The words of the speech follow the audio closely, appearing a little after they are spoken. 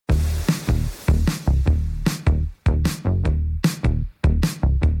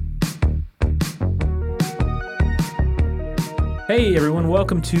Hey everyone,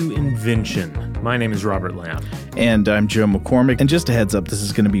 welcome to Invention. My name is Robert Lamb. And I'm Joe McCormick. And just a heads up, this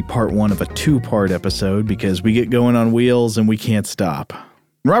is going to be part one of a two-part episode because we get going on wheels and we can't stop.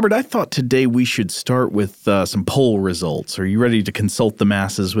 Robert, I thought today we should start with some poll results. Are you ready to consult the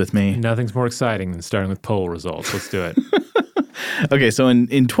masses with me? Nothing's more exciting than starting with poll results. Let's do it. Okay, so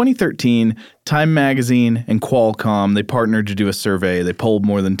in 2013, Time Magazine and Qualcomm, they partnered to do a survey. They polled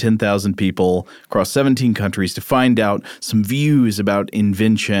more than 10,000 people across 17 countries to find out some views about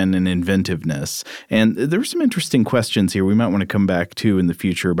invention and inventiveness. And there were some interesting questions here we might want to come back to in the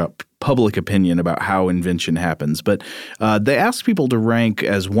future about public opinion about how invention happens. But they asked people to rank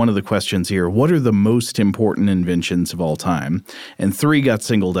as one of the questions here, what are the most important inventions of all time? And three got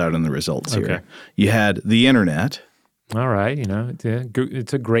singled out in the results here. You had the internet. All right,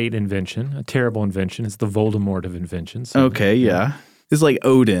 it's a great invention. A terrible invention. It's the Voldemort of inventions. Okay, yeah. It's like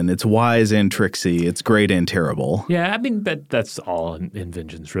Odin. It's wise and tricksy. It's great and terrible. Yeah, I mean, that's all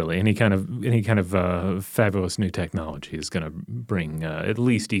inventions, really. Any kind of fabulous new technology is going to bring at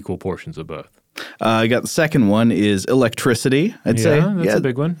least equal portions of both. I got the second one is electricity, I'd say. That's a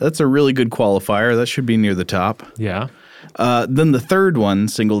big one. That's a really good qualifier. That should be near the top. Yeah. Then the third one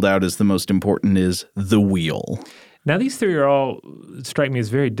singled out as the most important is the wheel. Now, these three are all strike me as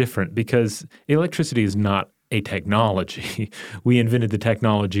very different because electricity is not a technology. We invented the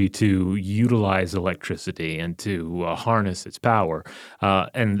technology to utilize electricity and to harness its power.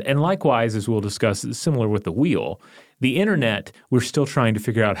 And likewise, as we'll discuss, similar with the wheel, the internet, we're still trying to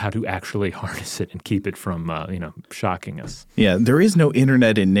figure out how to actually harness it and keep it from, shocking us. Yeah, there is no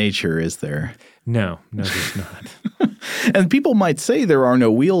internet in nature, is there? No, there's not. And people might say there are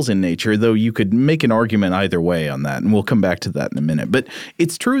no wheels in nature, though you could make an argument either way on that, and we'll come back to that in a minute. But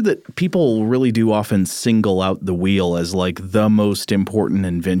it's true that people really do often single out the wheel as like the most important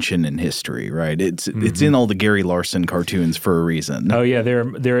invention in history, right? It's in all the Gary Larson cartoons for a reason. Oh yeah, there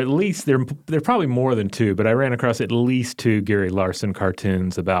are at least there are probably more than two, but I ran across at least two Gary Larson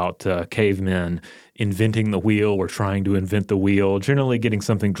cartoons about cavemen inventing the wheel or trying to invent the wheel, generally getting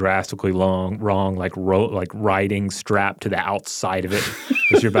something drastically wrong, like riding strapped to the outside of it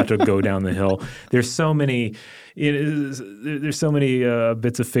as you're about to go down the hill. There's so many bits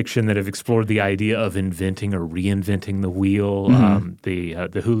of fiction that have explored the idea of inventing or reinventing the wheel. The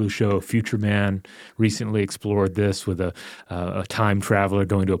Hulu show Future Man recently explored this with a time traveler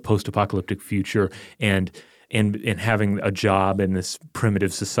going to a post-apocalyptic future and having a job in this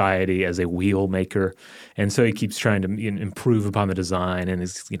primitive society as a wheel maker. And so he keeps trying to improve upon the design, and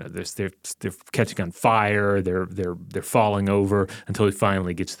they're catching on fire, they're falling over until he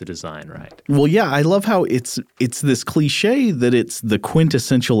finally gets the design right. Well, yeah, I love how it's this cliche that it's the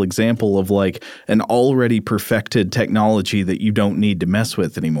quintessential example of like an already perfected technology that you don't need to mess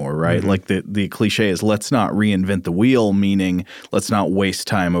with anymore, right? Mm-hmm. Like the cliche is let's not reinvent the wheel, meaning let's not waste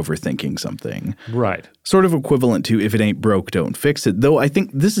time overthinking something. Right. Sort of equivalent to if it ain't broke, don't fix it. Though I think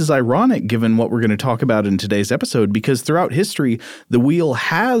this is ironic given what we're going to talk about in today's episode because throughout history, the wheel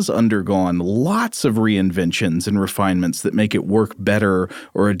has undergone lots of reinventions and refinements that make it work better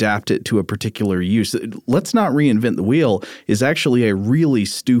or adapt it to a particular use. Let's not reinvent the wheel is actually a really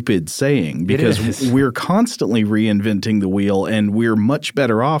stupid saying because we're constantly reinventing the wheel and we're much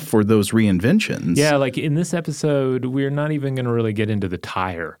better off for those reinventions. Yeah, like in this episode, we're not even going to really get into the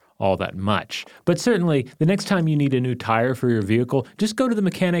tire all that much. But certainly, the next time you need a new tire for your vehicle, just go to the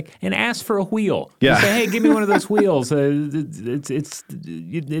mechanic and ask for a wheel. Yeah. Say, hey, give me one of those wheels.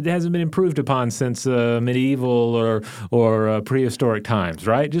 It hasn't been improved upon since medieval or prehistoric times,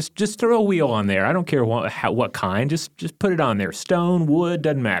 right? Just throw a wheel on there. I don't care what kind. Just put it on there. Stone, wood,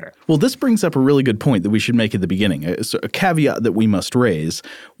 doesn't matter. Well, this brings up a really good point that we should make at the beginning. A caveat that we must raise.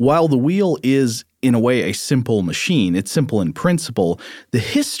 While the wheel is in a way, a simple machine. It's simple in principle. The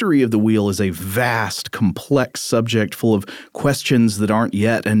history of the wheel is a vast, complex subject full of questions that aren't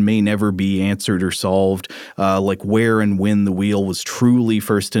yet and may never be answered or solved, like where and when the wheel was truly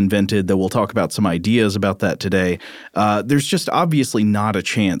first invented, though we'll talk about some ideas about that today. There's just obviously not a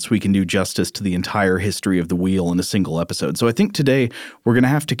chance we can do justice to the entire history of the wheel in a single episode. So I think today we're going to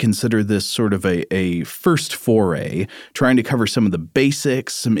have to consider this sort of a first foray, trying to cover some of the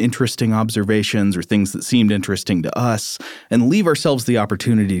basics, some interesting observations, or things that seemed interesting to us, and leave ourselves the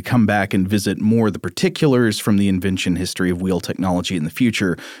opportunity to come back and visit more of the particulars from the invention history of wheel technology in the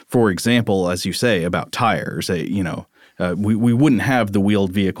future. For example, as you say, about tires, we wouldn't have the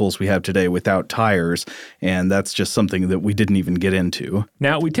wheeled vehicles we have today without tires, and that's just something that we didn't even get into.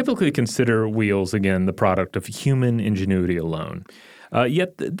 Now, we typically consider wheels, again, the product of human ingenuity alone.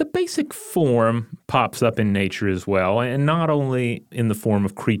 Yet the basic form pops up in nature as well, and not only in the form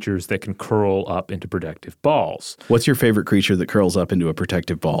of creatures that can curl up into protective balls. What's your favorite creature that curls up into a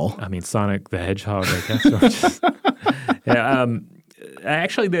protective ball? I mean, Sonic the Hedgehog, I guess. Yeah,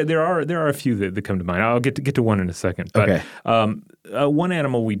 actually, there are a few that come to mind. I'll get to one in a second. But, okay. One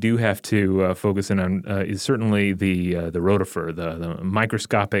animal we do have to focus in on is certainly the rotifer, the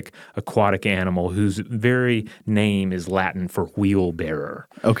microscopic aquatic animal whose very name is Latin for wheel bearer.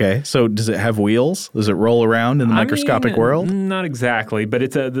 Okay, so does it have wheels? Does it roll around in the microscopic world? Not exactly, but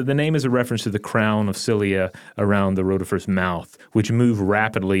it's the name is a reference to the crown of cilia around the rotifer's mouth, which move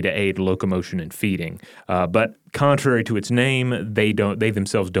rapidly to aid locomotion and feeding. But contrary to its name, they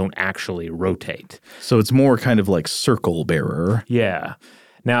themselves don't actually rotate. So it's more kind of like circle bearer. Yeah.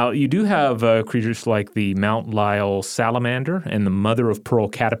 Now, you do have creatures like the Mount Lyell salamander and the mother-of-pearl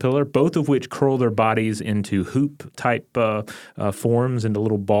caterpillar, both of which curl their bodies into hoop-type forms, into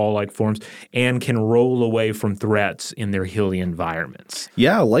little ball-like forms, and can roll away from threats in their hilly environments.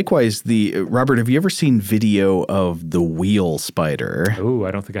 Yeah, likewise, Robert, have you ever seen video of the wheel spider? Oh,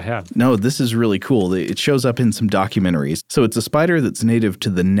 I don't think I have. No, this is really cool. It shows up in some documentaries. So it's a spider that's native to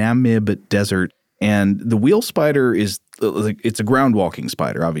the Namib Desert. And the wheel spider it's a ground-walking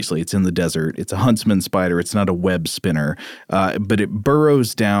spider, obviously. It's in the desert. It's a huntsman spider. It's not a web spinner. But it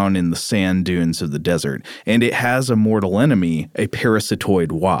burrows down in the sand dunes of the desert. And it has a mortal enemy, a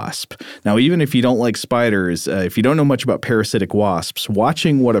parasitoid wasp. Now, even if you don't like spiders, if you don't know much about parasitic wasps,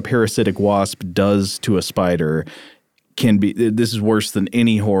 watching what a parasitic wasp does to a spider this is worse than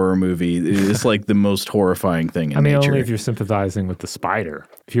any horror movie. It's like the most horrifying thing in nature. Only if you're sympathizing with the spider.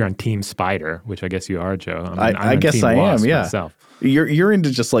 If you're on Team Spider, which I guess you are, Joe. I guess I am, yeah. Myself. You're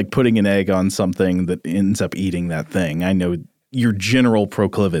into just like putting an egg on something that ends up eating that thing. I know your general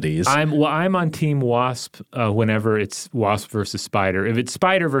proclivities. I'm on Team Wasp whenever it's Wasp versus Spider. If it's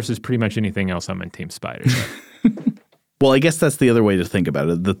Spider versus pretty much anything else, I'm on Team Spider. Well, I guess that's the other way to think about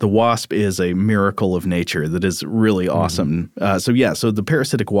it, that the wasp is a miracle of nature that is really awesome. So the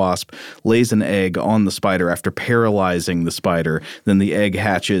parasitic wasp lays an egg on the spider after paralyzing the spider. Then the egg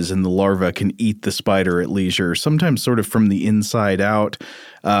hatches and the larva can eat the spider at leisure, sometimes sort of from the inside out.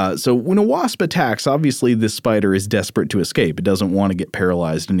 So when a wasp attacks, obviously this spider is desperate to escape. It doesn't want to get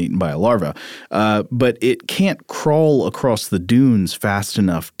paralyzed and eaten by a larva. But it can't crawl across the dunes fast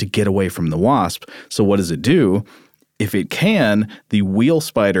enough to get away from the wasp. So what does it do? If it can, the wheel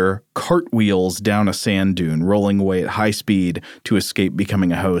spider cartwheels down a sand dune, rolling away at high speed to escape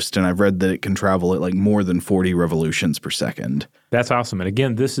becoming a host. And I've read that it can travel at like more than 40 revolutions per second. That's awesome. And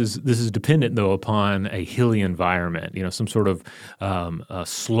again, this is dependent, though, upon a hilly environment, some sort of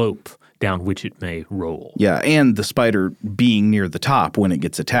slope down which it may roll. Yeah, and the spider being near the top when it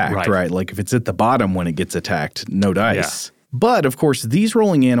gets attacked, right? Like if it's at the bottom when it gets attacked, no dice. Yeah. But, of course, these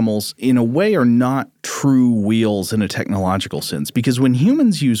rolling animals, in a way, are not true wheels in a technological sense, because when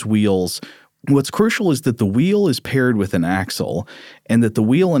humans use wheels, what's crucial is that the wheel is paired with an axle, and that the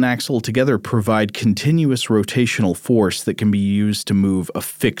wheel and axle together provide continuous rotational force that can be used to move a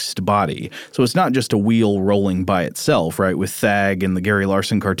fixed body. So it's not just a wheel rolling by itself, right, with Thag and the Gary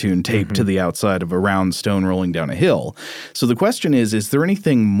Larson cartoon taped to the outside of a round stone rolling down a hill. So the question is there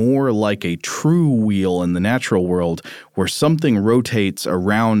anything more like a true wheel in the natural world where something rotates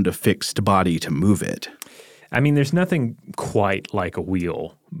around a fixed body to move it? I mean, there's nothing quite like a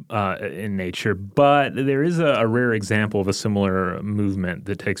wheel in nature, but there is a rare example of a similar movement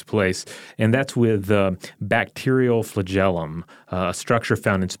that takes place, and that's with bacterial flagellum, a structure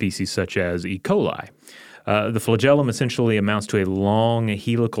found in species such as E. coli. The flagellum essentially amounts to a long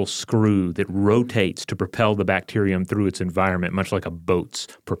helical screw that rotates to propel the bacterium through its environment, much like a boat's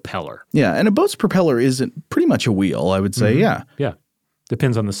propeller. Yeah, and a boat's propeller is pretty much a wheel, I would say, yeah. Yeah,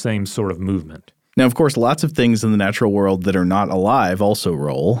 depends on the same sort of movement. Now, of course, lots of things in the natural world that are not alive also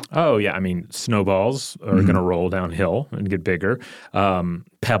roll. Oh, yeah. I mean, snowballs are going to roll downhill and get bigger.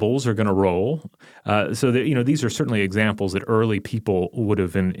 Pebbles are going to roll. So these are certainly examples that early people would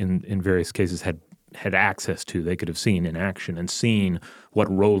have, in various cases, had access to. They could have seen in action and seen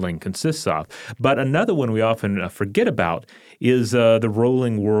what rolling consists of. But another one we often forget about is the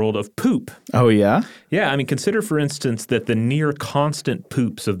rolling world of poop. Oh, yeah? Yeah. I mean, consider, for instance, that the near constant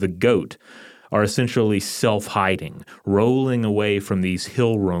poops of the goat are essentially self-hiding, rolling away from these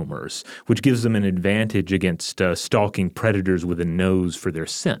hill roamers, which gives them an advantage against stalking predators with a nose for their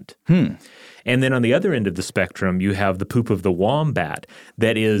scent. And then on the other end of the spectrum, you have the poop of the wombat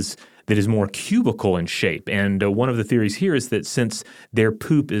that is that is more cubical in shape. And one of the theories here is that since their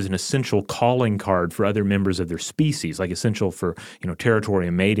poop is an essential calling card for other members of their species, like essential for territory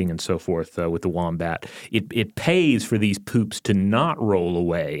and mating and so forth with the wombat, it pays for these poops to not roll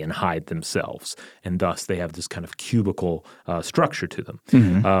away and hide themselves, and thus they have this kind of cubical structure to them.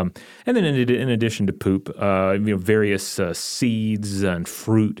 And then in addition to poop, various seeds and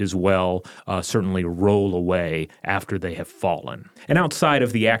fruit as well certainly roll away after they have fallen. And outside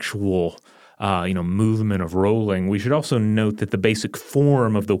of the actual movement of rolling, we should also note that the basic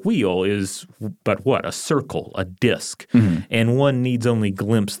form of the wheel is but what? A circle, a disc. And one needs only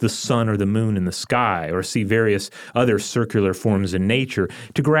glimpse the sun or the moon in the sky or see various other circular forms in nature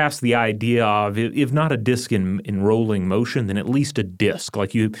to grasp the idea of, if not a disc in rolling motion, then at least a disc.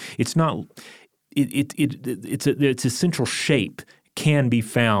 Its essential shape can be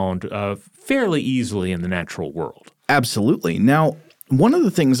found fairly easily in the natural world. Absolutely. Now, one of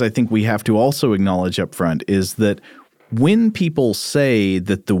the things I think we have to also acknowledge up front is that when people say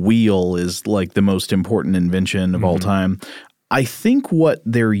that the wheel is like the most important invention of all time, I think what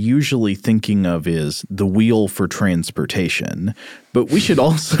they're usually thinking of is the wheel for transportation. But we should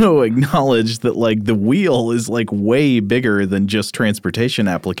also acknowledge that the wheel is way bigger than just transportation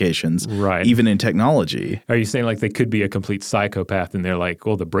applications, right? Even in technology. Are you saying they could be a complete psychopath and they're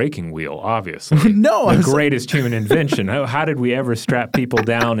the braking wheel, obviously. No. The greatest human invention. How did we ever strap people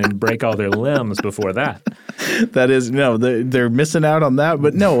down and break all their limbs before that? That is, no, they're missing out on that.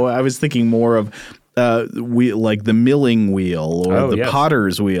 But no, I was thinking more of the milling wheel or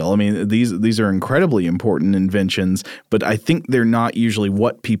potter's wheel. I mean, these are incredibly important inventions, but I think they're not usually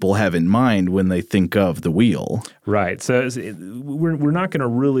what people have in mind when they think of the wheel. Right. So we're not going to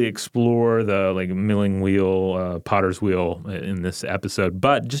really explore the milling wheel, potter's wheel in this episode,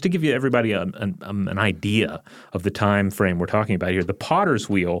 but just to give everybody an idea of the time frame we're talking about here, the potter's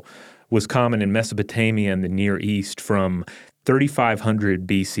wheel was common in Mesopotamia and the Near East from 3500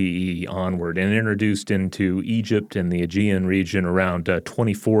 BCE onward and introduced into Egypt and the Aegean region around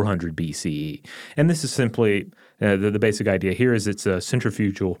 2400 BCE. And this is simply the basic idea here is it's a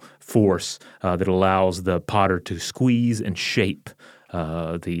centrifugal force that allows the potter to squeeze and shape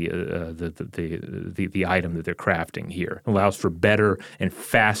the item that they're crafting here. It allows for better and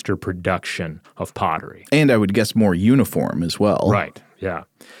faster production of pottery. And I would guess more uniform as well. Right, yeah.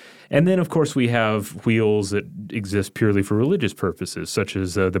 And then, of course, we have wheels that exist purely for religious purposes, such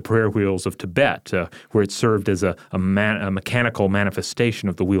as the prayer wheels of Tibet, where it served as a mechanical manifestation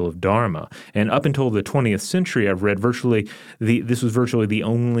of the wheel of Dharma. And up until the 20th century, I've read this was virtually the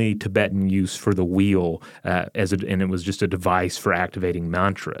only Tibetan use for the wheel, and it was just a device for activating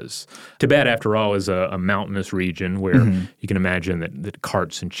mantras. Tibet, after all, is a mountainous region where you can imagine that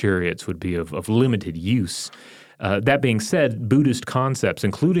carts and chariots would be of limited use. That being said, Buddhist concepts,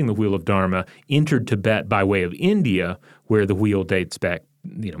 including the Wheel of Dharma, entered Tibet by way of India, where the wheel dates back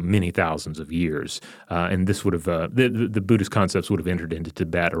many thousands of years. And this would have the Buddhist concepts would have entered into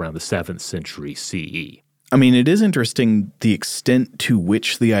Tibet around the 7th century CE. I mean, it is interesting the extent to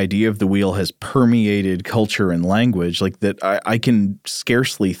which the idea of the wheel has permeated culture and language, that I can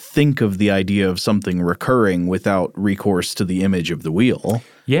scarcely think of the idea of something recurring without recourse to the image of the wheel.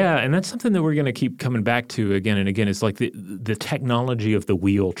 Yeah, and that's something that we're going to keep coming back to again and again. It's the technology of the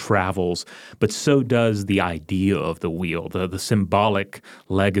wheel travels, but so does the idea of the wheel, the symbolic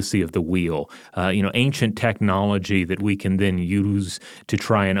legacy of the wheel. Ancient technology that we can then use to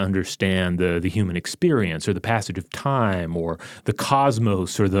try and understand the human experience or the passage of time or the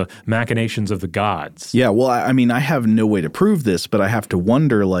cosmos or the machinations of the gods. Yeah, well, I mean, I have no way to prove this, but I have to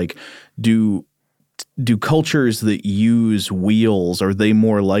wonder, do cultures that use wheels, are they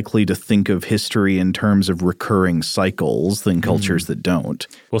more likely to think of history in terms of recurring cycles than cultures that don't?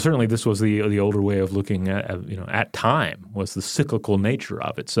 Well, certainly this was the older way of looking at time, was the cyclical nature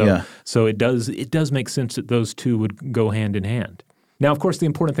of it. So it does make sense that those two would go hand in hand. Now, of course, the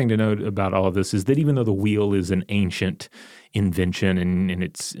important thing to note about all of this is that even though the wheel is an ancient invention and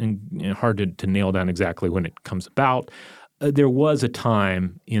it's hard to nail down exactly when it comes about, there was a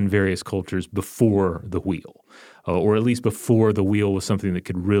time in various cultures before the wheel, or at least before the wheel was something that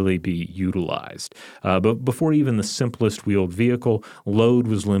could really be utilized. But before even the simplest wheeled vehicle, load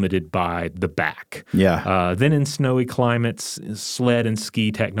was limited by the back. Yeah. Then in snowy climates, sled and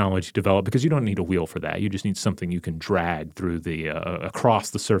ski technology developed because you don't need a wheel for that. You just need something you can drag through across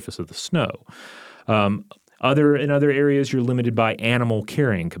the surface of the snow. In other areas, you're limited by animal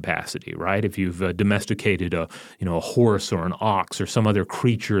carrying capacity, right? If you've domesticated a horse or an ox or some other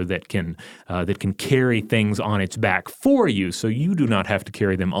creature that can carry things on its back for you, so you do not have to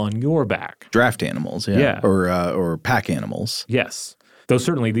carry them on your back. Draft animals, yeah. Or pack animals. Yes. Though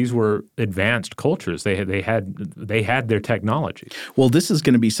certainly these were advanced cultures. They had their technology. Well, this is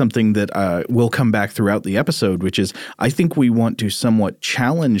going to be something that will come back throughout the episode, which is I think we want to somewhat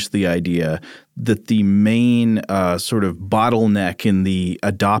challenge the idea that the main sort of bottleneck in the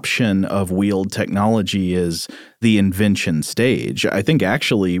adoption of wheeled technology is the invention stage. I think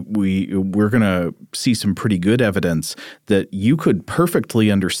actually we're going to see some pretty good evidence that you could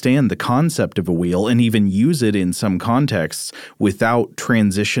perfectly understand the concept of a wheel and even use it in some contexts without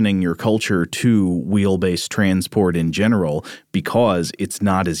transitioning your culture to wheel-based transport in general because it's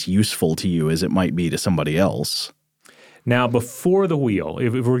not as useful to you as it might be to somebody else. Now, before the wheel,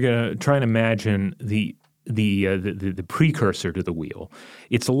 if we're going to try and imagine the precursor to the wheel,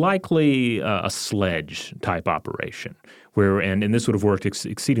 it's likely a sledge type operation and this would have worked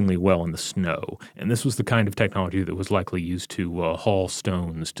exceedingly well in the snow. And this was the kind of technology that was likely used to haul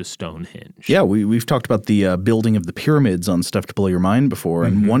stones to Stonehenge. Yeah, we've talked about the building of the pyramids on Stuff to Blow Your Mind before.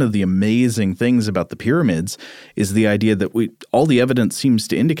 And one of the amazing things about the pyramids is the idea that all the evidence seems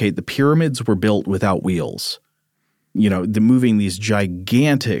to indicate the pyramids were built without wheels. You know, moving these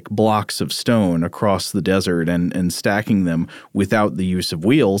gigantic blocks of stone across the desert and stacking them without the use of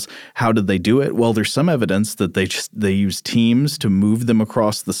wheels. How did they do it? Well, there's some evidence that they use teams to move them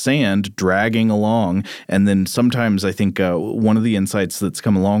across the sand, dragging along. And then sometimes I think one of the insights that's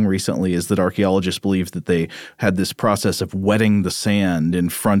come along recently is that archaeologists believe that they had this process of wetting the sand in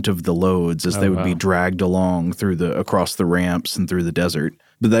front of the loads as they would be dragged along across the ramps and through the desert.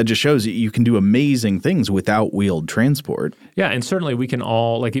 But that just shows you can do amazing things without wheeled transport. Yeah, and certainly we can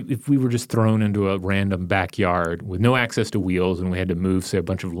all, like if we were just thrown into a random backyard with no access to wheels and we had to move, say, a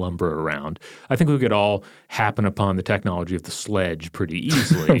bunch of lumber around, I think we could all happen upon the technology of the sledge pretty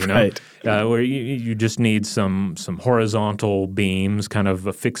easily, you know? Right. Where you just need some horizontal beams kind of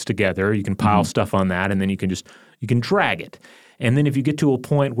affixed together. You can pile stuff on that, and then you can drag it. And then if you get to a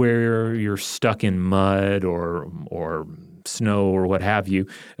point where you're stuck in mud or snow or what have you,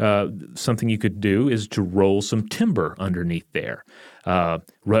 something you could do is to roll some timber underneath there. Put a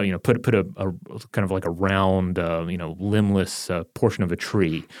kind of like a round, limbless portion of a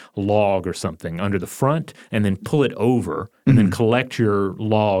tree, log or something under the front, and then pull it over, and then collect your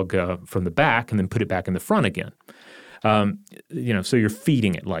log from the back, and then put it back in the front again. So you're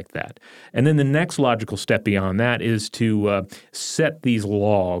feeding it like that. And then the next logical step beyond that is to set these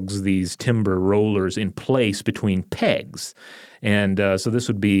logs, these timber rollers in place between pegs. And so this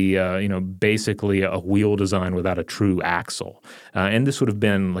would be, basically a wheel design without a true axle. And this would have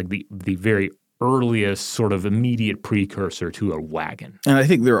been like the very earliest sort of immediate precursor to a wagon. And I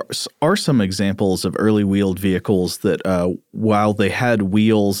think there are some examples of early wheeled vehicles that while they had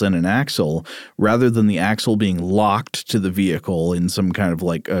wheels and an axle, rather than the axle being locked to the vehicle in some kind of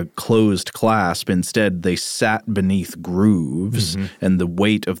like a closed clasp, instead they sat beneath grooves and the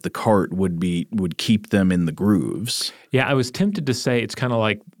weight of the cart would keep them in the grooves. Yeah, I was tempted to say it's kind of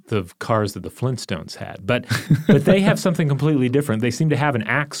like the cars that the Flintstones had, but they have something completely different. They seem to have an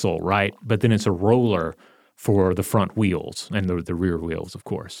axle, right? But then it's a roller for the front wheels and the rear wheels, of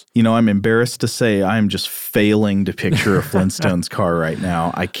course. You know, I'm embarrassed to say I'm just failing to picture a Flintstones car right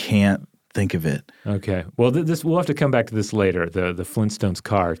now. I can't think of it. Okay. Well, we'll have to come back to this later, the Flintstones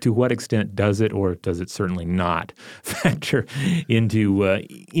car. To what extent does it or does it certainly not factor into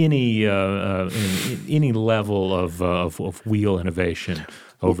any level of wheel innovation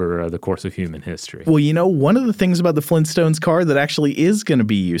over the course of human history? Well, you know, one of the things about the Flintstones car that actually is going to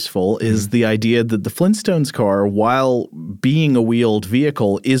be useful is the idea that the Flintstones car, while being a wheeled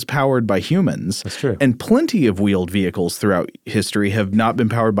vehicle, is powered by humans. That's true. And plenty of wheeled vehicles throughout history have not been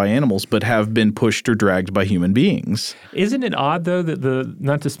powered by animals, but have been pushed or dragged by human beings. Isn't it odd, though, that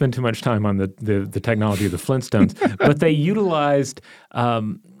not to spend too much time on the technology of the Flintstones, but they utilized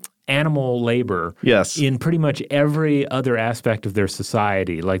animal labor in pretty much every other aspect of their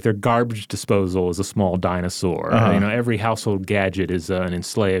society. Like their garbage disposal is a small dinosaur. Every household gadget is an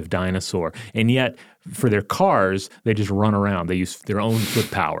enslaved dinosaur. And yet, for their cars, they just run around. They use their own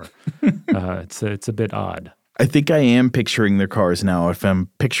foot power. It's a bit odd. I think I am picturing their cars now. If I'm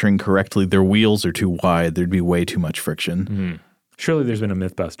picturing correctly, their wheels are too wide. There'd be way too much friction. Surely there's been a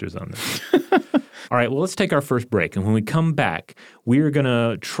Mythbusters on this. All right, well, let's take our first break. And when we come back, we're going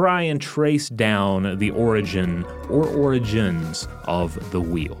to try and trace down the origin or origins of the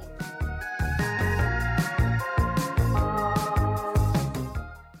wheel.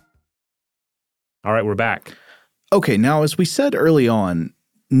 All right, we're back. Okay, now as we said early on,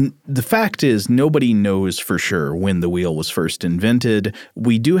 The fact is, nobody knows for sure when the wheel was first invented.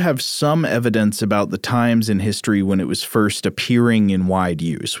 We do have some evidence about the times in history when it was first appearing in wide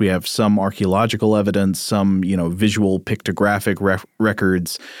use. We have some archaeological evidence, some visual pictographic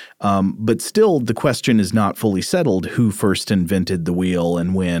records, but still the question is not fully settled who first invented the wheel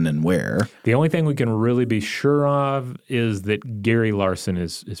and when and where. The only thing we can really be sure of is that Gary Larson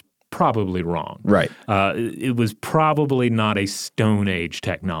is probably wrong. Right. It was probably not a Stone Age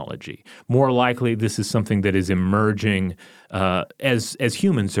technology. More likely, this is something that is emerging as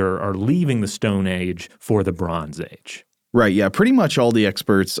humans are leaving the Stone Age for the Bronze Age. Right, yeah. Pretty much all the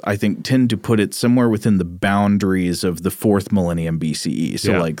experts, I think, tend to put it somewhere within the boundaries of the 4th millennium BCE.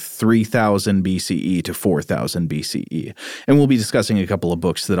 So like 3000 BCE to 4000 BCE. And we'll be discussing a couple of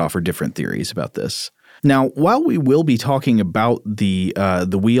books that offer different theories about this. Now, while we will be talking about the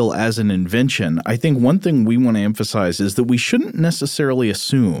wheel as an invention, I think one thing we want to emphasize is that we shouldn't necessarily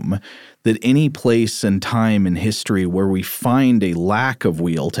assume that any place and time in history where we find a lack of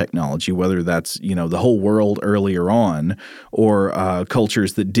wheel technology, whether that's the whole world earlier on or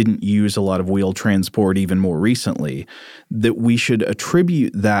cultures that didn't use a lot of wheel transport even more recently, that we should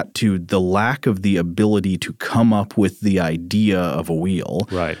attribute that to the lack of the ability to come up with the idea of a wheel.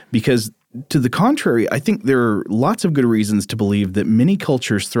 Right. Because to the contrary, I think there are lots of good reasons to believe that many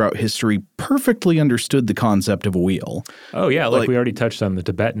cultures throughout history perfectly understood the concept of a wheel. Oh, yeah. Like we already touched on the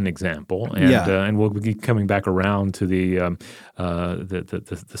Tibetan example. And, and we'll be coming back around to the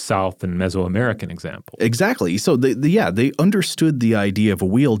South and Mesoamerican example. Exactly. So, they understood the idea of a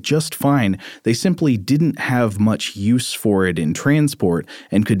wheel just fine. They simply didn't have much use for it in transport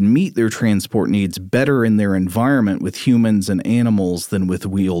and could meet their transport needs better in their environment with humans and animals than with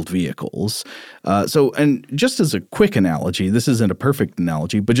wheeled vehicles. And just as a quick analogy, this isn't a perfect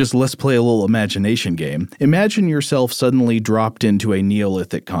analogy, but just let's play a little imagination game. Imagine yourself suddenly dropped into a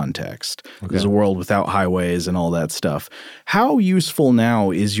Neolithic context. Okay. There's a world without highways and all that stuff. How useful now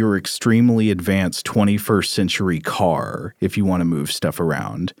is your extremely advanced 21st century car if you want to move stuff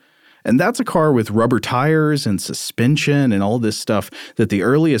around? And that's a car with rubber tires and suspension and all this stuff that the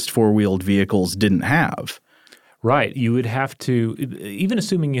earliest four-wheeled vehicles didn't have. Right. You would have to, even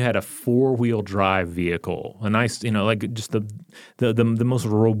assuming you had a four-wheel drive vehicle, a nice, like just the most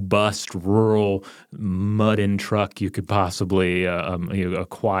robust rural mud-in truck you could possibly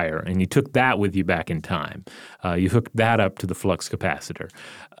acquire, and you took that with you back in time. You hooked that up to the flux capacitor.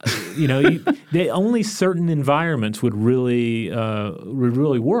 Only certain environments would really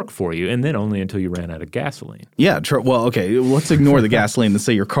work for you, and then only until you ran out of gasoline. Yeah. Well, okay. Let's ignore the gasoline and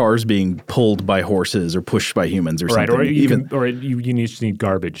say your car's being pulled by horses or pushed by humans or something. Right. Or you just need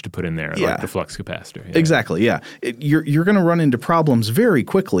garbage to put in there, like the flux capacitor. Yeah. Exactly. Yeah. You're going to run into problems very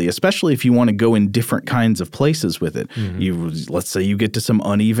quickly, especially if you want to go in different kinds of places with it. Mm-hmm. Let's say you get to some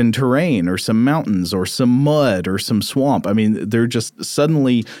uneven terrain or some mountains or some mud or some swamp. I mean, they're just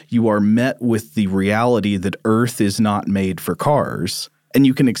suddenly you are met with the reality that Earth is not made for cars. And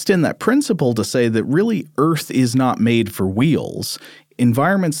you can extend that principle to say that really Earth is not made for wheels.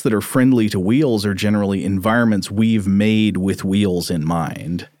 Environments that are friendly to wheels are generally environments we've made with wheels in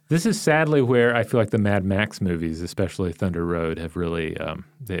mind. This is sadly where I feel like the Mad Max movies, especially Thunder Road, have really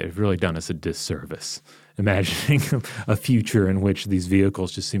done us a disservice, imagining a future in which these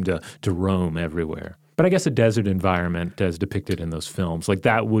vehicles just seem to roam everywhere. But I guess a desert environment, as depicted in those films, like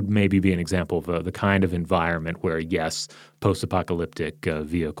that would maybe be an example of the kind of environment where, yes, post-apocalyptic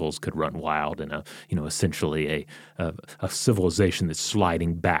vehicles could run wild in essentially a civilization that's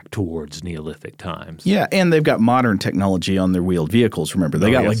sliding back towards Neolithic times. Yeah, and they've got modern technology on their wheeled vehicles. Remember,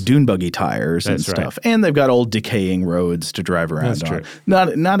 they got like dune buggy tires and stuff, and they've got old decaying roads to drive around on.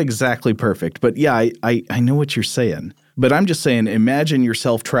 Not exactly perfect, but yeah, I know what you're saying. But I'm just saying, imagine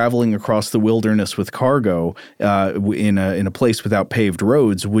yourself traveling across the wilderness with cargo in a place without paved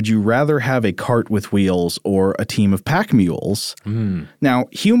roads. Would you rather have a cart with wheels or a team of pack mules? Mm. Now,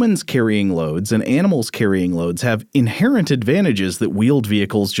 humans carrying loads and animals carrying loads have inherent advantages that wheeled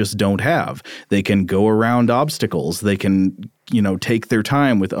vehicles just don't have. They can go around obstacles. They can take their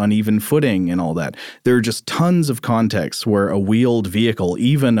time with uneven footing and all that. There are just tons of contexts where a wheeled vehicle,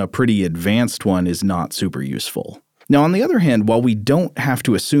 even a pretty advanced one, is not super useful. Now, on the other hand, while we don't have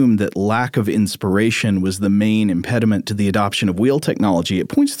to assume that lack of inspiration was the main impediment to the adoption of wheel technology, at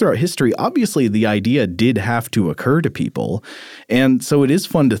points throughout history, obviously the idea did have to occur to people. And so it is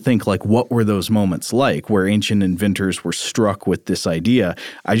fun to think, like, what were those moments like where ancient inventors were struck with this idea?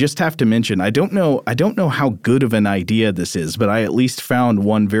 I just have to mention, I don't know how good of an idea this is, but I at least found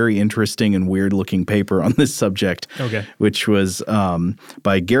one very interesting and weird-looking paper on this subject, which was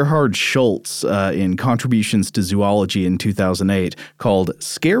by Gerhard Schultz in Contributions to Zoology Anthropology in 2008 called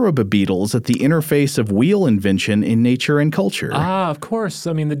Scarab Beetles at the Interface of Wheel Invention in Nature and Culture. Ah, of course.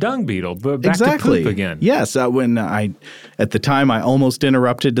 I mean, the dung beetle, but back to poop again. Yes. At the time, I almost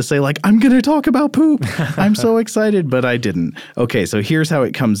interrupted to say, I'm going to talk about poop. I'm so excited, but I didn't. Okay, so here's how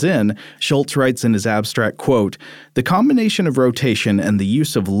it comes in. Schultz writes in his abstract, quote, "The combination of rotation and the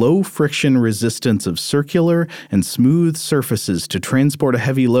use of low friction resistance of circular and smooth surfaces to transport a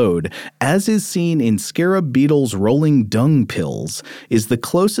heavy load, as is seen in scarab beetles rolling dung pills, is the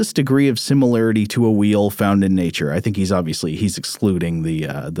closest degree of similarity to a wheel found in nature." I think he's excluding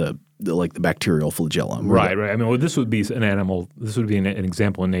the bacterial flagellum. Right. I mean, this would be an animal. This would be an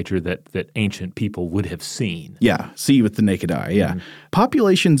example in nature that ancient people would have seen. Yeah, see with the naked eye, yeah. Mm-hmm.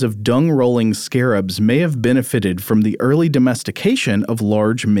 Populations of dung-rolling scarabs may have benefited from the early domestication of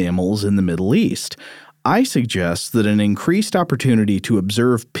large mammals in the Middle East. I suggest that an increased opportunity to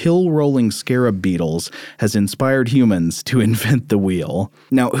observe pill-rolling scarab beetles has inspired humans to invent the wheel.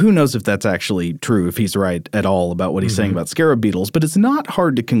 Now, who knows if that's actually true, if he's right at all about what he's saying about scarab beetles, but it's not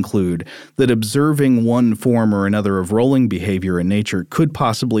hard to conclude that observing one form or another of rolling behavior in nature could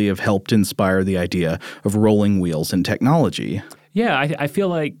possibly have helped inspire the idea of rolling wheels in technology. Yeah, I feel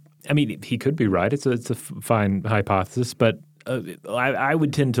like, I mean, he could be right. It's a fine hypothesis, but I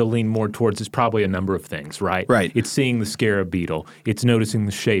would tend to lean more towards it's probably a number of things, right? Right. It's seeing the scarab beetle. It's noticing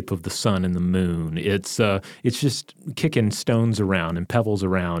the shape of the sun and the moon. It's just kicking stones around and pebbles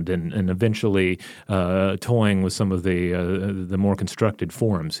around and eventually toying with some of the more constructed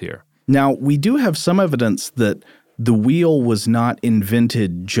forms here. Now, we do have some evidence that the wheel was not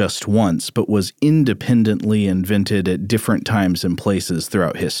invented just once, but was independently invented at different times and places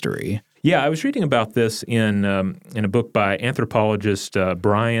throughout history. Yeah, I was reading about this in a book by anthropologist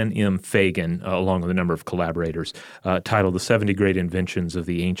Brian M. Fagan, along with a number of collaborators, titled The 70 Great Inventions of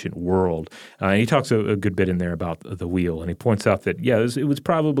the Ancient World. And he talks a good bit in there about the wheel, and he points out that, it was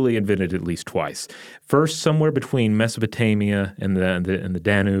probably invented at least twice. First, somewhere between Mesopotamia and the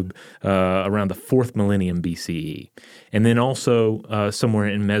Danube around the 4th millennium BCE. And then also somewhere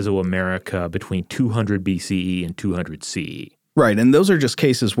in Mesoamerica between 200 BCE and 200 CE. Right, and those are just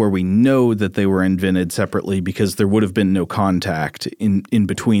cases where we know that they were invented separately because there would have been no contact in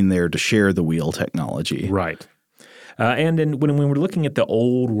between there to share the wheel technology. Right. And then when we're looking at the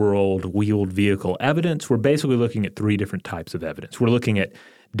old world wheeled vehicle evidence, we're basically looking at 3 different types of evidence. We're looking at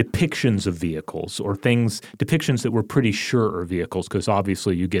depictions of vehicles or depictions that we're pretty sure are vehicles, because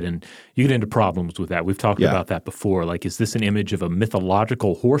obviously you get into problems with that. We've talked about that before. Like, is this an image of a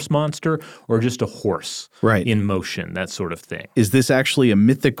mythological horse monster or just a horse in motion, that sort of thing? Is this actually a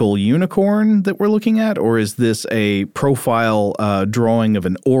mythical unicorn that we're looking at, or is this a profile drawing of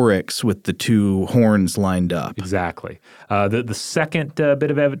an oryx with the 2 horns lined up? Exactly. The second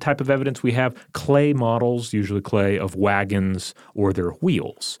type of evidence we have, clay models, usually clay, of wagons or their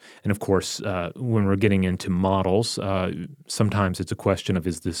wheels. And of course, when we're getting into models, sometimes it's a question of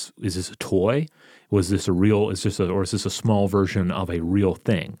is this a toy? Was this a real? Or is this a small version of a real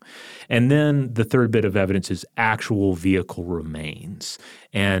thing? And then the third bit of evidence is actual vehicle remains.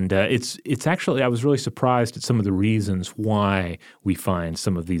 And it's actually, I was really surprised at some of the reasons why we find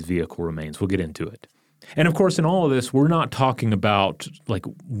some of these vehicle remains. We'll get into it. And of course, in all of this, we're not talking about like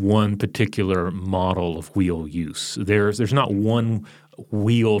one particular model of wheel use. There's not one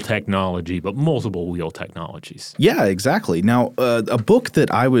wheel technology, but multiple wheel technologies. Yeah, exactly. Now, a book that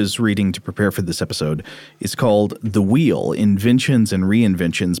I was reading to prepare for this episode is called The Wheel, Inventions and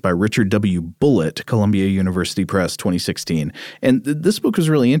Reinventions by Richard W. Bullitt, Columbia University Press, 2016. And this book is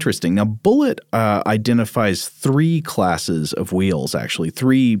really interesting. Now, Bullitt identifies 3 classes of wheels, actually,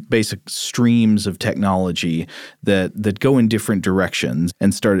 3 basic streams of technology that go in different directions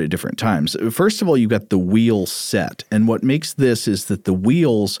and start at different times. First of all, you've got the wheel set. And what makes this is that the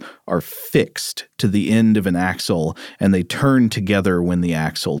wheels are fixed to the end of an axle and they turn together when the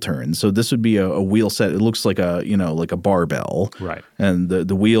axle turns. So this would be a wheel set. It looks like a barbell. Right. And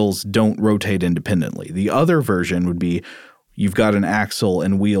the wheels don't rotate independently. The other version would be you've got an axle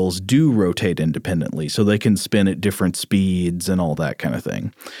and wheels do rotate independently, so they can spin at different speeds and all that kind of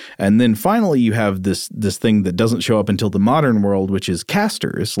thing. And then finally, you have this thing that doesn't show up until the modern world, which is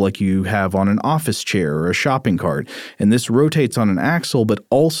casters, like you have on an office chair or a shopping cart. And this rotates on an axle, but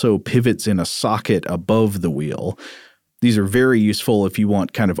also pivots in a socket above the wheel. These are very useful if you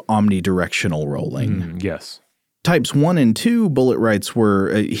want kind of omnidirectional rolling. Yes. Types 1 and 2, Bullitt writes,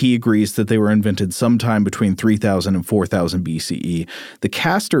 he agrees that they were invented sometime between 3000 and 4000 BCE. The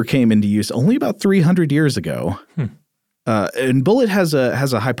caster came into use only about 300 years ago. And Bullitt has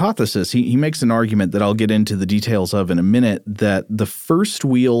a hypothesis. He makes an argument that I'll get into the details of in a minute, that the first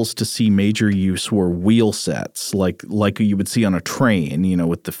wheels to see major use were wheel sets, like you would see on a train,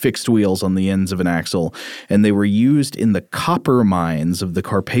 with the fixed wheels on the ends of an axle. And they were used in the copper mines of the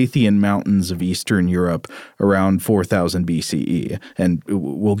Carpathian Mountains of Eastern Europe around 4000 BCE. And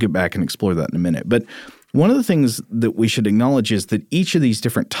we'll get back and explore that in a minute. But one of the things that we should acknowledge is that each of these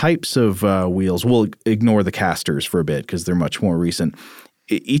different types of wheels, we'll ignore the casters for a bit because they're much more recent.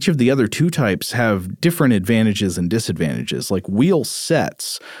 Each of the other two types have different advantages and disadvantages. Like wheel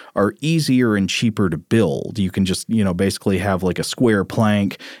sets are easier and cheaper to build. You can just, basically have like a square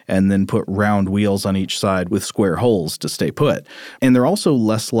plank and then put round wheels on each side with square holes to stay put. And they're also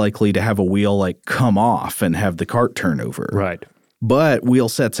less likely to have a wheel like come off and have the cart turn over. Right. But wheel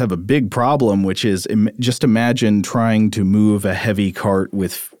sets have a big problem, which is just imagine trying to move a heavy cart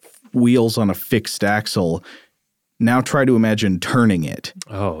with wheels on a fixed axle. Now try to imagine turning it.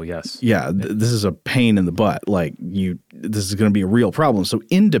 Oh, yes. Yeah, this is a pain in the butt. This is going to be a real problem. So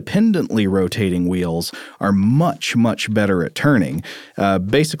independently rotating wheels are much, much better at turning,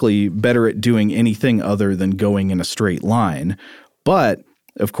 basically better at doing anything other than going in a straight line. But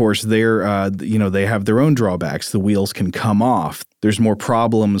of course, they have their own drawbacks. The wheels can come off. There's more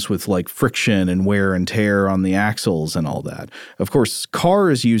problems with like friction and wear and tear on the axles and all that. Of course,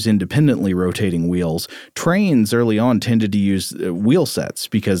 cars use independently rotating wheels. Trains early on tended to use wheel sets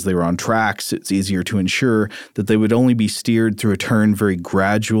because they were on tracks. It's easier to ensure that they would only be steered through a turn very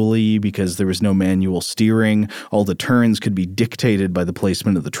gradually because there was no manual steering. All the turns could be dictated by the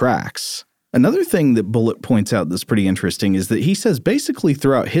placement of the tracks. Another thing that Bullitt points out that's pretty interesting is that he says basically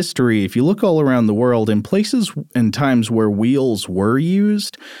throughout history, if you look all around the world, in places and times where wheels were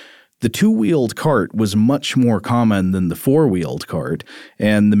used, the two-wheeled cart was much more common than the four-wheeled cart.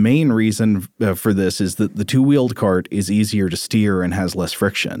 And the main reason for this is that the two-wheeled cart is easier to steer and has less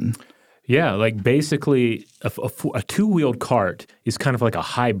friction. Yeah, like basically a two-wheeled cart is kind of like a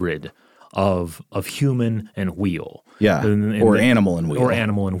hybrid of human and wheel. Yeah, or animal and wheel. Or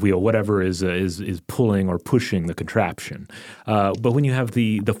animal and wheel, whatever is pulling or pushing the contraption. But when you have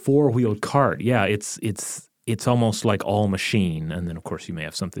the four-wheeled cart, yeah, it's almost like all machine. And then, of course, you're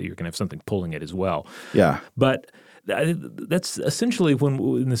going to have something pulling it as well. Yeah. But that's essentially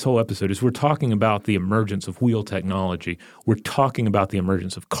in this whole episode is we're talking about the emergence of wheel technology. We're talking about the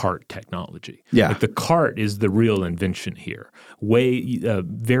emergence of cart technology. Yeah. Like the cart is the real invention here.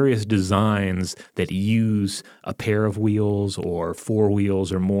 Various designs that use a pair of wheels or four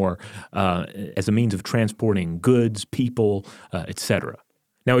wheels or more as a means of transporting goods, people, etc.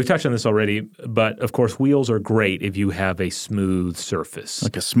 Now, we've touched on this already, but of course, wheels are great if you have a smooth surface.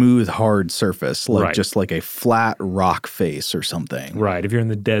 Like a smooth, hard surface, Right. just like a flat rock face or something. Right. If you're in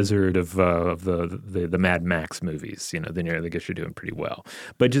the desert of the Mad Max movies, then I guess you're doing pretty well.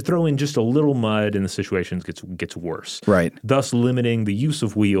 But just throw in just a little mud and the situation gets worse. Right. Thus limiting the use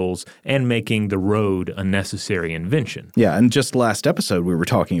of wheels and making the road a necessary invention. Yeah, and just last episode we were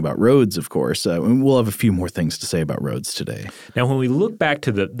talking about roads, of course. And we'll have a few more things to say about roads today. Now, when we look back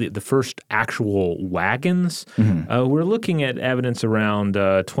to the first actual wagons, we're looking at evidence around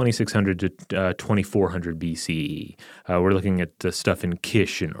 2600 to 2400 BCE. We're looking at stuff in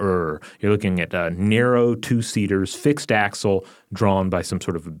Kish and Ur. You're looking at narrow two-seaters, fixed axle, drawn by some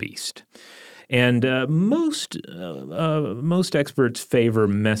sort of a beast. And most experts favor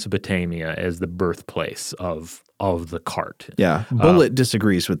Mesopotamia as the birthplace of the cart. Yeah, Bullitt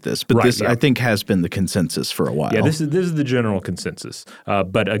disagrees with this, but this I think has been the consensus for a while. Yeah, this is the general consensus.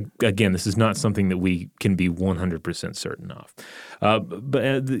 But again, this is not something that we can be 100% certain of.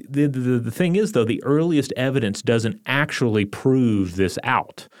 But the thing is, though, the earliest evidence doesn't actually prove this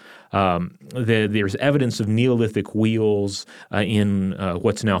out. There's evidence of Neolithic wheels in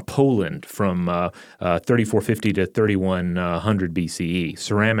what's now Poland from 3450 to 3100 BCE,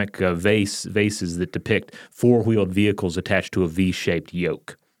 ceramic vases that depict four-wheeled vehicles attached to a V-shaped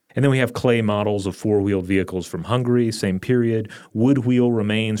yoke. And then we have clay models of four-wheeled vehicles from Hungary, same period. Wood wheel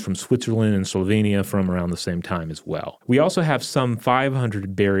remains from Switzerland and Slovenia from around the same time as well. We also have some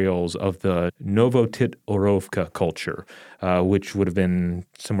 500 burials of the Novotitorovka culture, which would have been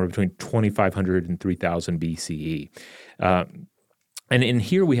somewhere between 2500 and 3000 BCE. And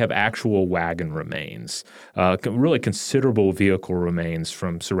here we have actual wagon remains, really considerable vehicle remains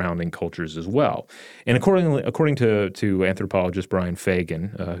from surrounding cultures as well. And according to anthropologist Brian Fagan,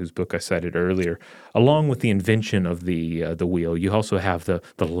 whose book I cited earlier, along with the invention of the wheel, you also have the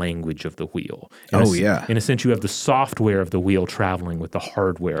language of the wheel. In a sense, you have the software of the wheel traveling with the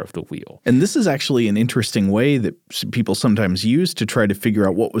hardware of the wheel. And this is actually an interesting way that people sometimes use to try to figure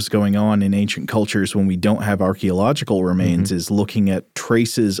out what was going on in ancient cultures when we don't have archaeological remains, is looking at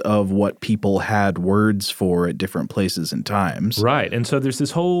traces of what people had words for at different places and times. Right, and so there's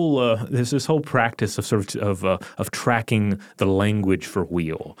this whole practice of tracking the language for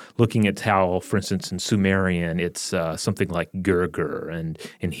wheel, looking at how, for instance, in Sumerian it's something like Gurgur, and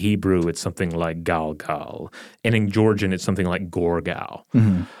in Hebrew it's something like Galgal, and in Georgian it's something like Gorgal.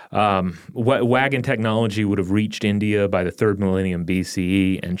 Wagon technology would have reached India by the 3rd millennium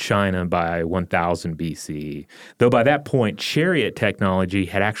BCE and China by 1000 BCE, though by that point chariot technology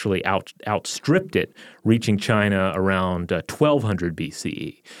had actually outstripped it, reaching China around 1200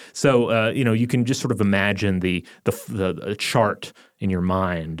 BCE. So you can just sort of imagine the chart in your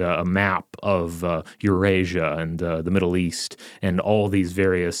mind, a map of Eurasia and the Middle East and all these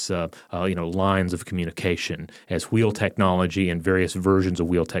various lines of communication as wheel technology and various versions of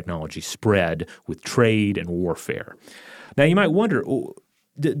wheel technology spread with trade and warfare. Now you might wonder,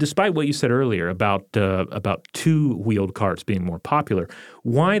 despite what you said earlier about two-wheeled carts being more popular,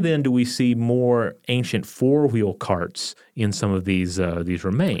 why then do we see more ancient four-wheel carts in some of these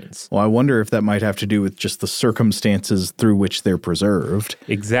remains? Well, I wonder if that might have to do with just the circumstances through which they're preserved.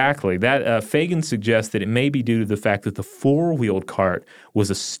 Exactly. That Fagan suggests that it may be due to the fact that the four-wheeled cart was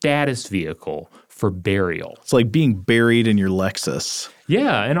a status vehicle for burial. It's like being buried in your Lexus.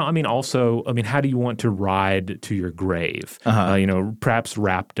 Yeah, and how do you want to ride to your grave? Perhaps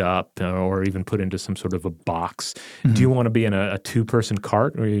wrapped up or even put into some sort of a box. Mm-hmm. Do you want to be in a two-person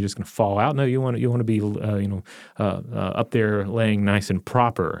cart, or are you just going to fall out? No, you want to be up there laying nice and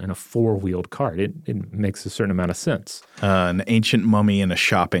proper in a four-wheeled cart. It makes a certain amount of sense. An ancient mummy in a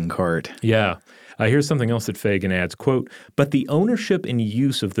shopping cart. Yeah. Here's something else that Fagan adds, quote, "But the ownership and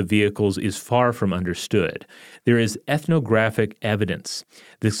use of the vehicles is far from understood. There is ethnographic evidence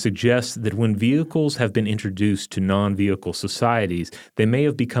that suggests that when vehicles have been introduced to non-vehicle societies, they may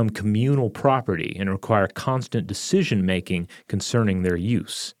have become communal property and require constant decision-making concerning their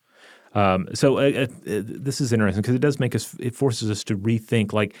use." This is interesting because it forces us to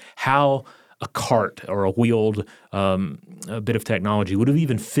rethink like how a cart or a wheeled a bit of technology would have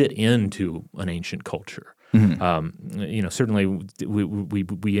even fit into an ancient culture. Mm-hmm. Certainly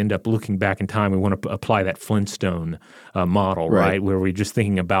we end up looking back in time. We want to apply that Flintstone model, right? Where we're just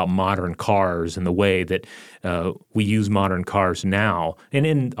thinking about modern cars and the way that we use modern cars now.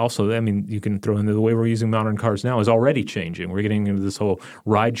 And also, you can throw into the way we're using modern cars now is already changing. We're getting into this whole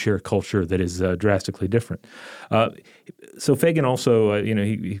rideshare culture that is drastically different. So Fagan also,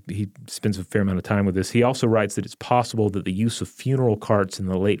 he spends a fair amount of time with this. He also writes that it's possible that the use of funeral carts in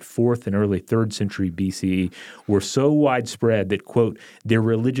the late 4th and early 3rd century BCE were so widespread that, quote, "their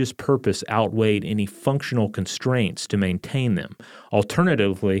religious purpose outweighed any functional constraints to maintain them.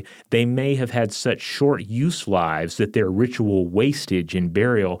 Alternatively, they may have had such short use lives that their ritual wastage in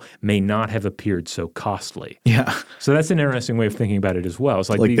burial may not have appeared so costly." Yeah. So that's an interesting way of thinking about it as well. It's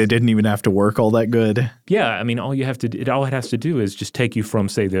like they didn't even have to work all that good. Yeah, all it has to do is just take you from,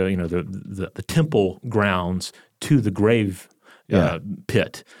 say, the temple grounds to the grave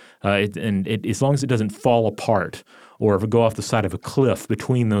pit. As long as it doesn't fall apart or if it go off the side of a cliff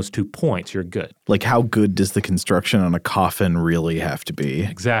between those 2 points, you're good. Like how good does the construction on a coffin really have to be?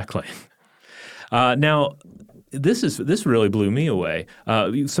 Exactly. Now, this really blew me away.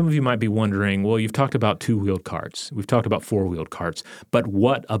 Some of you might be wondering, well, you've talked about two-wheeled carts. We've talked about four-wheeled carts. But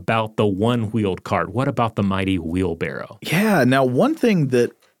what about the one-wheeled cart? What about the mighty wheelbarrow? Yeah. Now, one thing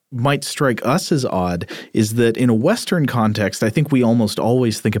that might strike us as odd is that in a Western context, I think we almost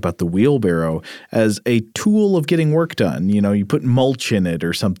always think about the wheelbarrow as a tool of getting work done. You put mulch in it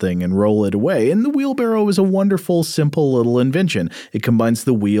or something and roll it away. And the wheelbarrow is a wonderful, simple little invention. It combines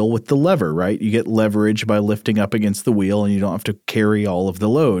the wheel with the lever, right? You get leverage by lifting up against the wheel and you don't have to carry all of the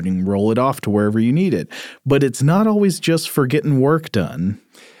load and roll it off to wherever you need it. But it's not always just for getting work done.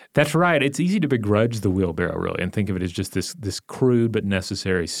 That's right. It's easy to begrudge the wheelbarrow, really, and think of it as just this crude but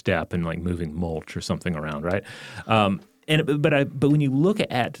necessary step in like moving mulch or something around, right? But when you look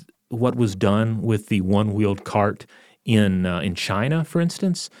at what was done with the one-wheeled cart in China, for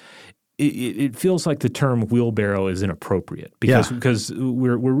instance, it feels like the term wheelbarrow is inappropriate because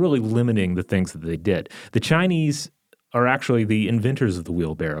we're really limiting the things that they did. The Chinese are actually the inventors of the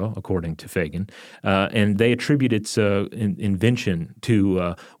wheelbarrow, according to Fagin, and they attribute its invention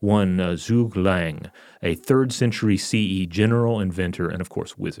to one Zhuge Liang, a 3rd century CE general, inventor, and of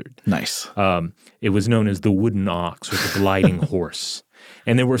course wizard. Nice. It was known as the wooden ox or the gliding horse.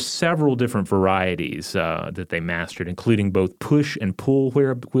 And there were several different varieties that they mastered, including both push and pull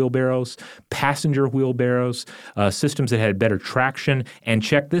wheelbarrows, passenger wheelbarrows, systems that had better traction, and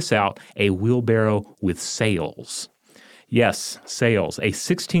check this out, a wheelbarrow with sails. Yes, sails, a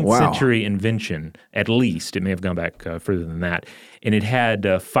 16th century invention, at least. It may have gone back further than that. And it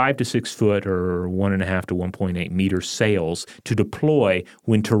had 5 to 6 foot or 1.5 to 1.8 meter sails to deploy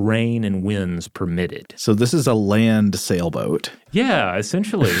when terrain and winds permitted. So this is a land sailboat. Yeah,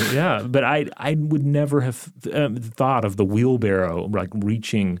 essentially, yeah. But I would never have thought of the wheelbarrow like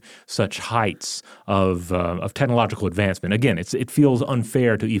reaching such heights of technological advancement. Again, it feels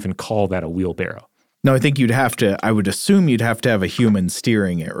unfair to even call that a wheelbarrow. No, I think I would assume you'd have to have a human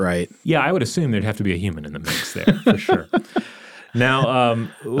steering it, right? Yeah, I would assume there'd have to be a human in the mix there, for sure. Now,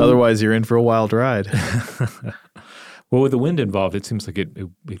 otherwise you're in for a wild ride. Well, with the wind involved, it seems like it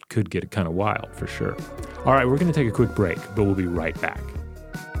could get kind of wild, for sure. All right, we're going to take a quick break, but we'll be right back.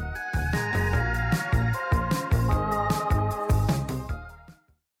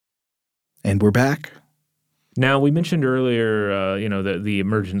 And we're back. Now, we mentioned earlier, the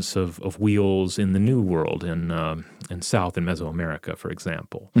emergence of wheels in the New World in South and Mesoamerica, for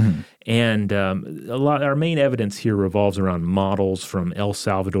example. Mm-hmm. And our main evidence here revolves around models from El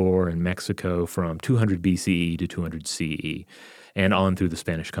Salvador and Mexico from 200 BCE to 200 CE. And on through the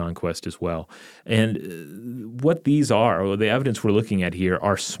Spanish conquest as well. And what these are, or the evidence we're looking at here,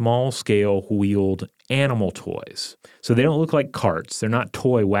 are small-scale wheeled animal toys. So they don't look like carts. They're not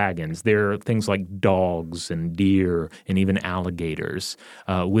toy wagons. They're things like dogs and deer and even alligators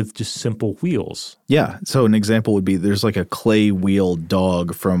with just simple wheels. Yeah. So an example would be there's like a clay-wheeled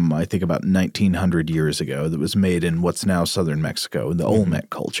dog from, I think, about 1900 years ago that was made in what's now southern Mexico, the Olmec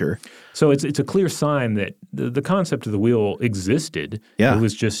culture. So it's a clear sign that the concept of the wheel existed. Yeah.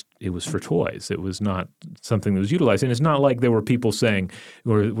 It was for toys. It was not something that was utilized. And it's not like there were people saying,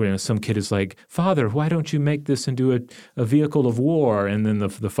 or some kid is like, "Father, why don't you make this into a vehicle of war?" And then the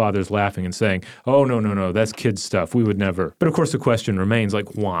father's laughing and saying, "Oh, no, that's kid stuff. We would never." But of course the question remains,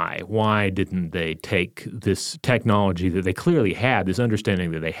 like, why? Why didn't they take this technology that they clearly had, this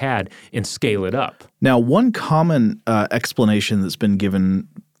understanding that they had, and scale it up? Now, one common explanation that's been given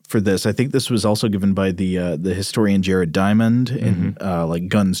for this, I think this was also given by the historian Jared Diamond in like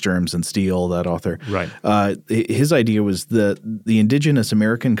Guns, Germs, and Steel, that author. Right. His idea was that the indigenous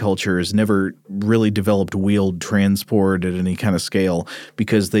American cultures never really developed wheeled transport at any kind of scale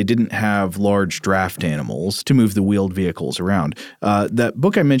because they didn't have large draft animals to move the wheeled vehicles around. That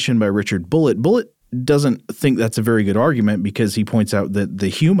book I mentioned by Richard Bullitt doesn't think that's a very good argument because he points out that the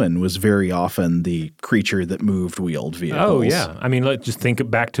human was very often the creature that moved wheeled vehicles. Oh, yeah. I mean, let's just think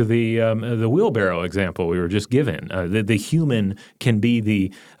back to the wheelbarrow example we were just given. The human can be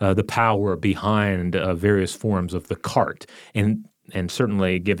the power behind various forms of the cart. And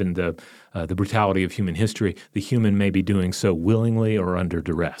certainly, given the brutality of human history, the human may be doing so willingly or under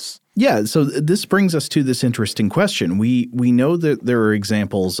duress. Yeah, so this brings us to this interesting question. We know that there are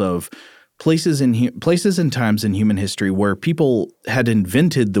examples of places and times in human history where people had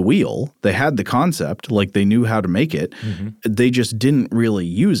invented the wheel. They had the concept, like they knew how to make it. Mm-hmm. They just didn't really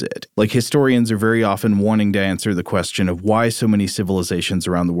use it. Like historians are very often wanting to answer the question of why so many civilizations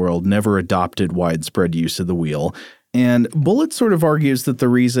around the world never adopted widespread use of the wheel. And Bullitt sort of argues that the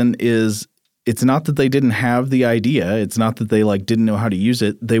reason is it's not that they didn't have the idea. It's not that they didn't know how to use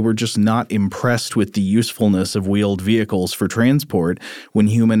it. They were just not impressed with the usefulness of wheeled vehicles for transport when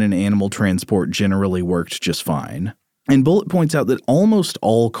human and animal transport generally worked just fine. And Bullitt points out that almost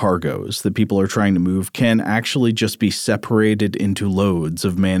all cargoes that people are trying to move can actually just be separated into loads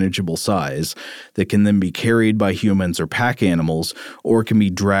of manageable size that can then be carried by humans or pack animals or can be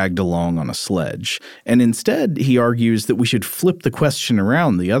dragged along on a sledge. And instead, he argues that we should flip the question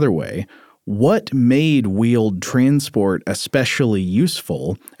around the other way. What made wheeled transport especially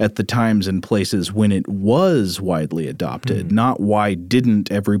useful at the times and places when it was widely adopted, not why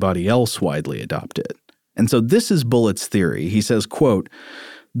didn't everybody else widely adopt it? And so this is Bullitt's theory. He says, quote,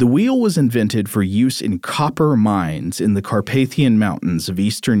 "The wheel was invented for use in copper mines in the Carpathian Mountains of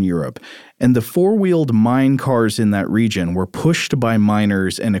Eastern Europe And the four-wheeled mine cars in that region were pushed by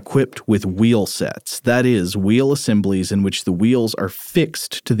miners and equipped with wheel sets. That is, wheel assemblies in which the wheels are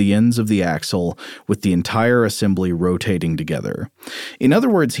fixed to the ends of the axle with the entire assembly rotating together. In other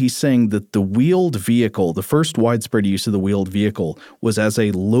words, he's saying that the wheeled vehicle, the first widespread use of the wheeled vehicle, was as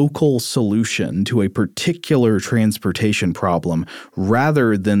a local solution to a particular transportation problem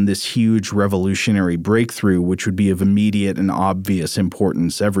rather than this huge revolutionary breakthrough which would be of immediate and obvious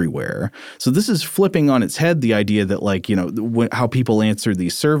importance everywhere. So this is flipping on its head the idea that, like, you know, how people answer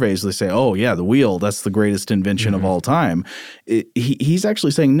these surveys, they say, oh, yeah, the wheel, that's the greatest invention of all time. He's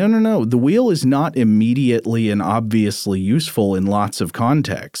actually saying, no. The wheel is not immediately and obviously useful in lots of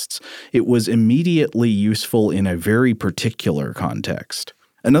contexts. It was immediately useful in a very particular context.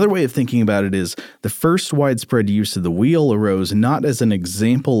 Another way of thinking about it is the first widespread use of the wheel arose not as an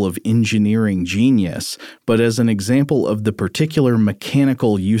example of engineering genius, but as an example of the particular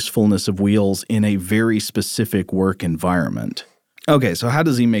mechanical usefulness of wheels in a very specific work environment. Okay, so how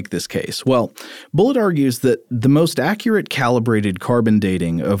does he make this case? Well, Bullitt argues that the most accurate calibrated carbon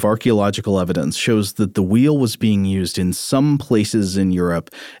dating of archaeological evidence shows that the wheel was being used in some places in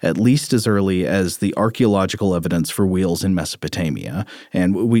Europe at least as early as the archaeological evidence for wheels in Mesopotamia.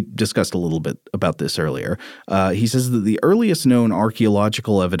 And we discussed a little bit about this earlier. He says that the earliest known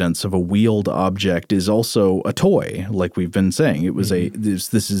archaeological evidence of a wheeled object is also a toy, like we've been saying. It was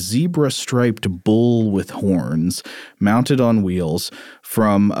this zebra-striped bull with horns mounted on wheels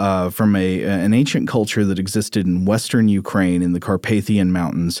from an ancient culture that existed in western Ukraine in the Carpathian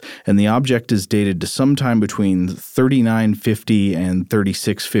Mountains, and the object is dated to sometime between 3950 and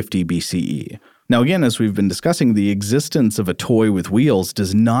 3650 BCE. Now, again, as we've been discussing, the existence of a toy with wheels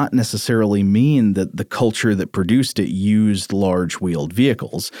does not necessarily mean that the culture that produced it used large wheeled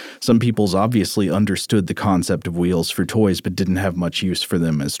vehicles. Some peoples obviously understood the concept of wheels for toys but didn't have much use for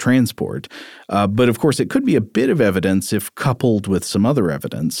them as transport. But, of course, it could be a bit of evidence if coupled with some other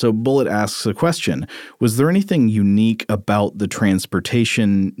evidence. So Bullitt asks a question: was there anything unique about the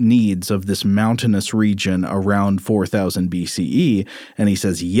transportation needs of this mountainous region around 4000 BCE? And he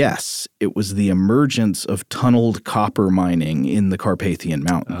says, yes, it was the emergence of tunneled copper mining in the Carpathian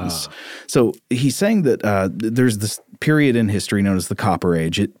Mountains. So he's saying that there's this period in history known as the Copper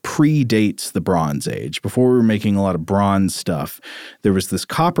Age. It predates the Bronze Age. Before we were making a lot of bronze stuff, there was this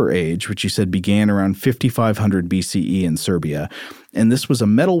Copper Age, which he said began around 5500 BCE in Serbia. And this was a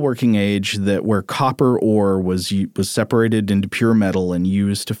metalworking age where copper ore was separated into pure metal and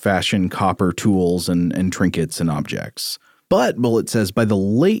used to fashion copper tools and trinkets and objects. But, Bullitt says, by the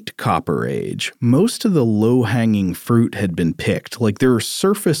late Copper Age, most of the low-hanging fruit had been picked. Like, there are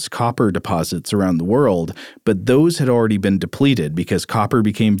surface copper deposits around the world, but those had already been depleted because copper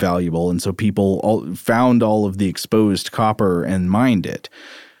became valuable, and so people found all of the exposed copper and mined it.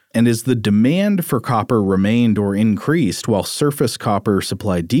 And as the demand for copper remained or increased while surface copper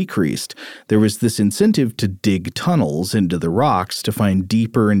supply decreased, there was this incentive to dig tunnels into the rocks to find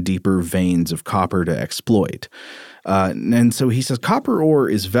deeper and deeper veins of copper to exploit. And so he says copper ore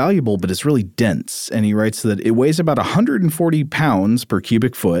is valuable, but it's really dense. And he writes that it weighs about 140 pounds per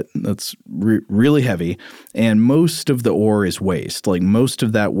cubic foot. That's really heavy. And most of the ore is waste. Like, most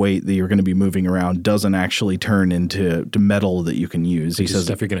of that weight that you're going to be moving around doesn't actually turn into metal that you can use. He says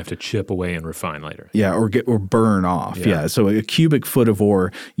stuff you're going to have to chip away and refine later. Yeah, or burn off. Yeah. So a cubic foot of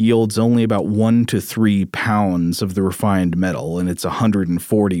ore yields only about 1 to 3 pounds of the refined metal, and it's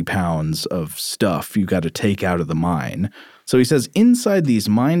 140 pounds of stuff you got to take out of the mine. So he says inside these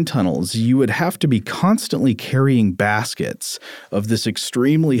mine tunnels, you would have to be constantly carrying baskets of this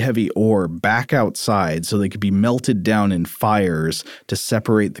extremely heavy ore back outside so they could be melted down in fires to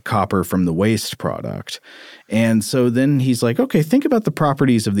separate the copper from the waste product. And so then he's like, okay, think about the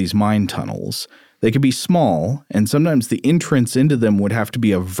properties of these mine tunnels. They could be small, and sometimes the entrance into them would have to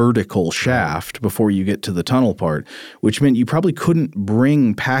be a vertical shaft before you get to the tunnel part, which meant you probably couldn't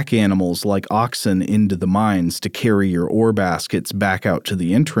bring pack animals like oxen into the mines to carry your ore baskets back out to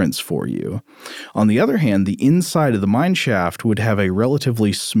the entrance for you. On the other hand, the inside of the mine shaft would have a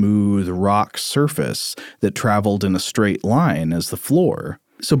relatively smooth rock surface that traveled in a straight line as the floor.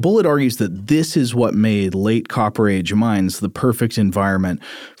 So Bullitt argues that this is what made late Copper Age mines the perfect environment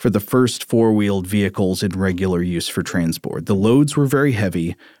for the first four-wheeled vehicles in regular use for transport. The loads were very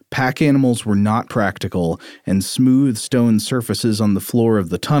heavy, pack animals were not practical, and smooth stone surfaces on the floor of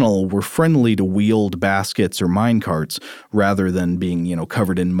the tunnel were friendly to wheeled baskets or mine carts rather than being,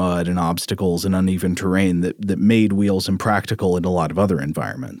 covered in mud and obstacles and uneven terrain that made wheels impractical in a lot of other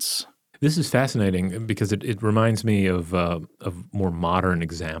environments. This is fascinating because it reminds me of more modern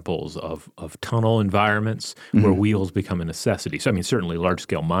examples of tunnel environments where wheels become a necessity. So, I mean, certainly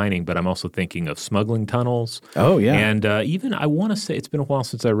large-scale mining, but I'm also thinking of smuggling tunnels. Oh, yeah. And even, I want to say, it's been a while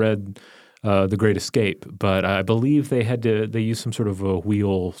since I read The Great Escape, but I believe they used some sort of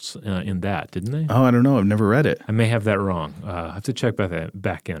wheels in that, didn't they? Oh, I don't know. I've never read it. I may have that wrong. I have to check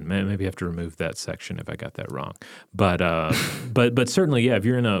back in. Maybe I have to remove that section if I got that wrong. But but certainly, yeah, if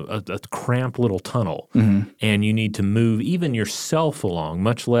you're in a cramped little tunnel and you need to move even yourself along,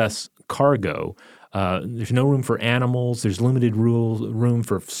 much less cargo, there's no room for animals. There's limited room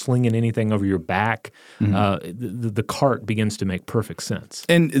for slinging anything over your back. The cart begins to make perfect sense.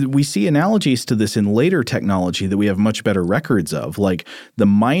 And we see analogies to this in later technology that we have much better records of. Like the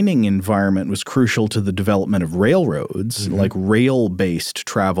mining environment was crucial to the development of railroads, like rail-based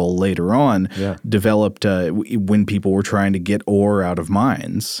travel later on developed when people were trying to get ore out of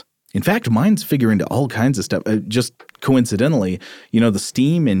mines. In fact, mines figure into all kinds of stuff. Just coincidentally, the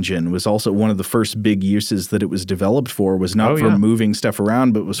steam engine was also one of the first big uses that it was developed for, was not for moving stuff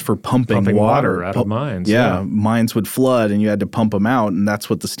around, but was for pumping water out of mines. Yeah, mines would flood and you had to pump them out, and that's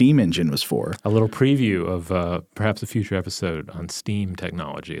what the steam engine was for. A little preview of perhaps a future episode on steam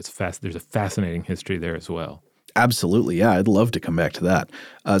technology. There's a fascinating history there as well. Absolutely. Yeah, I'd love to come back to that.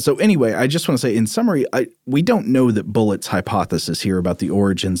 So anyway, I just want to say in summary, we don't know that Bullitt's hypothesis here about the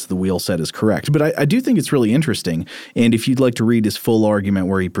origins of the wheel set is correct, but I do think it's really interesting. And if you'd like to read his full argument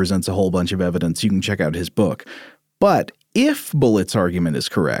where he presents a whole bunch of evidence, you can check out his book. But if Bullitt's argument is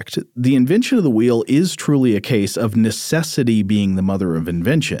correct, the invention of the wheel is truly a case of necessity being the mother of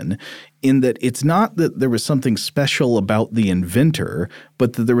invention, in that it's not that there was something special about the inventor,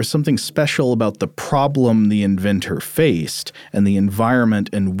 but that there was something special about the problem the inventor faced and the environment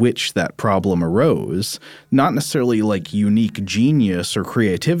in which that problem arose, not necessarily like unique genius or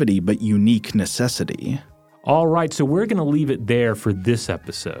creativity, but unique necessity. All right, so we're going to leave it there for this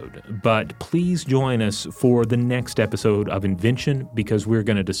episode, but please join us for the next episode of Invention, because we're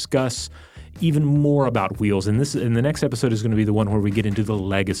going to discuss even more about wheels, and the next episode is going to be the one where we get into the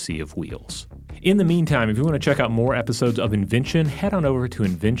legacy of wheels. In the meantime, if you want to check out more episodes of Invention, head on over to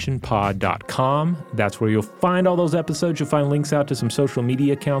inventionpod.com. That's where you'll find all those episodes. You'll find links out to some social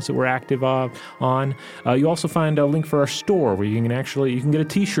media accounts that we're active on. You'll also find a link for our store where you can get a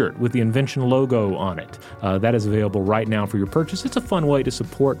t-shirt with the Invention logo on it. That is available right now for your purchase. It's a fun way to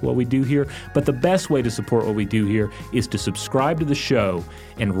support what we do here, but the best way to support what we do here is to subscribe to the show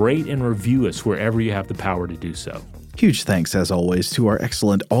and rate and review us wherever you have the power to do so. Huge thanks, as always, to our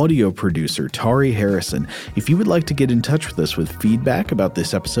excellent audio producer, Tari Harrison. If you would like to get in touch with us with feedback about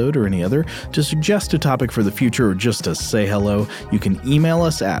this episode or any other, to suggest a topic for the future, or just to say hello, you can email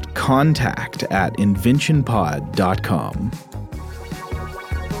us at contact@inventionpod.com.